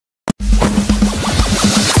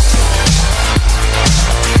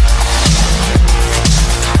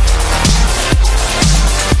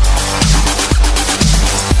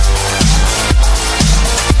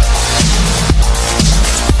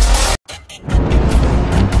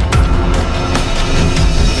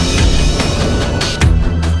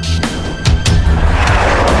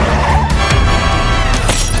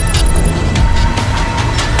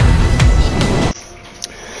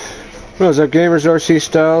What's up, gamers? Rc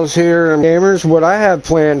Stylez here. Gamers, what I have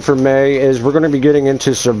planned for May is we're going to be getting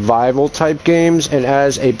into survival type games, and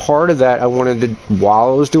as a part of that, I wanted to,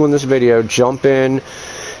 while I was doing this video, jump in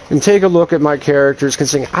and take a look at my characters,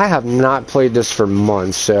 considering I have not played this for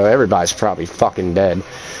months, so everybody's probably fucking dead.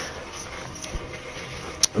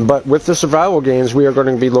 But with the survival games, we are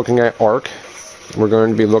going to be looking at Ark. We're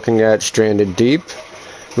going to be looking at Stranded Deep.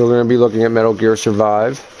 We're going to be looking at Metal Gear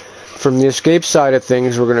Survive. From the escape side of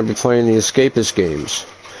things, we're going to be playing the escapist games.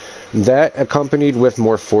 That accompanied with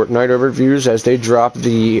more Fortnite overviews as they drop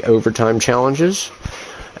the overtime challenges,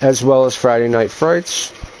 as well as Friday Night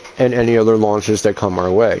Frights, and any other launches that come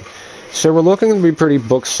our way. So we're looking to be pretty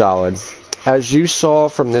book solid. As you saw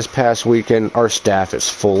from this past weekend, our staff is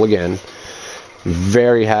full again.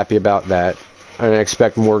 Very happy about that, and I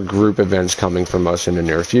expect more group events coming from us in the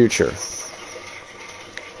near future.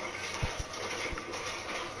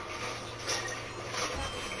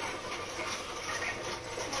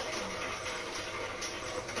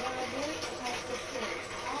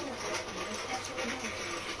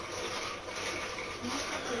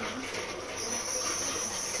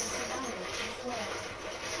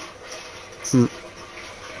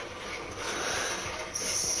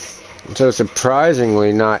 So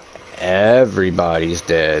surprisingly, not everybody's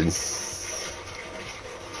dead.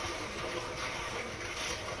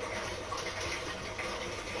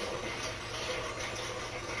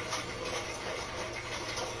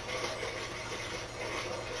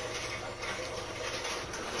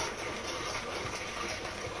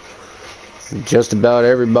 Just about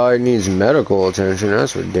everybody needs medical attention,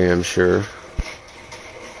 that's for damn sure.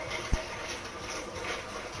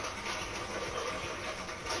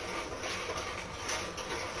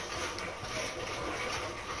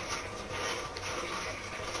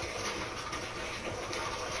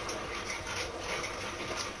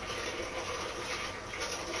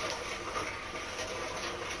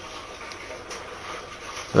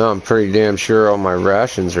 Well, I'm pretty damn sure all my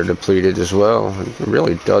rations are depleted as well. It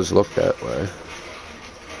really does look that way.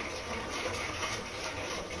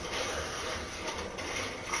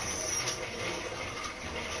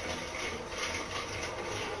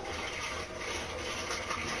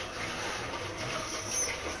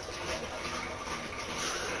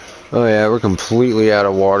 Oh yeah, we're completely out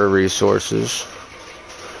of water resources.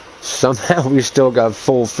 Somehow we still got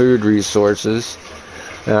full food resources.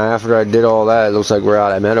 And after I did all that, it looks like we're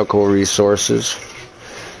out of medical resources.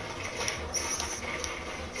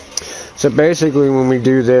 So basically, when we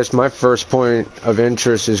do this, my first point of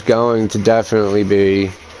interest is going to definitely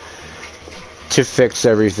be to fix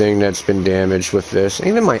everything that's been damaged with this.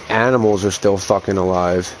 Even my animals are still fucking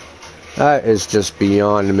alive. That is just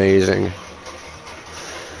beyond amazing.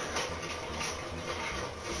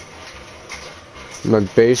 My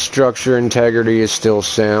base structure integrity is still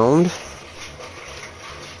sound.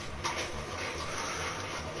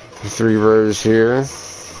 3 rows here.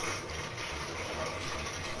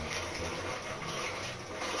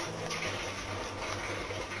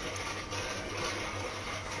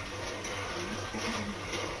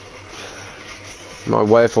 My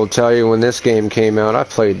wife will tell you when this game came out, I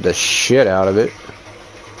played the shit out of it.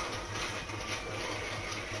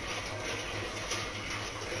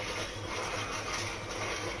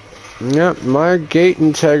 Yep, my gate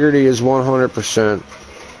integrity is 100%.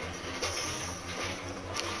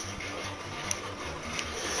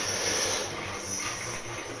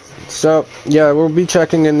 So, yeah, we'll be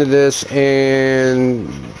checking into this,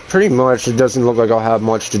 and pretty much it doesn't look like I'll have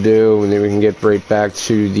much to do, and then we can get right back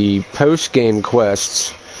to the post-game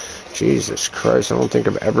quests. Jesus Christ, I don't think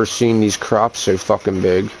I've ever seen these crops so fucking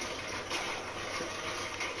big.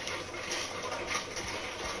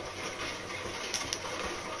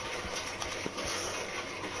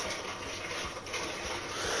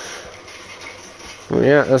 Well,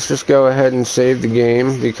 yeah, let's just go ahead and save the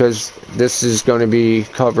game, because this is going to be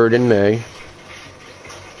covered in May.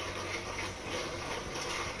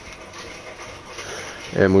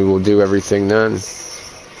 And we will do everything then.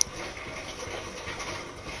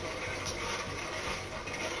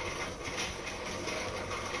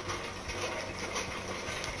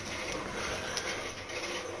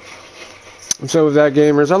 So with that,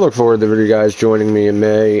 gamers, I look forward to you guys joining me in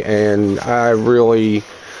May, and I really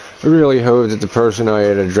hope that the person I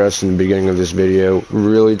had addressed in the beginning of this video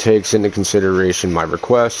really takes into consideration my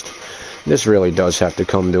request. This really does have to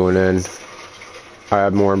come to an end. I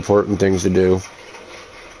have more important things to do,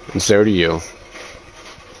 and so do you.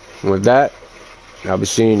 And with that, I'll be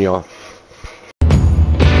seeing y'all.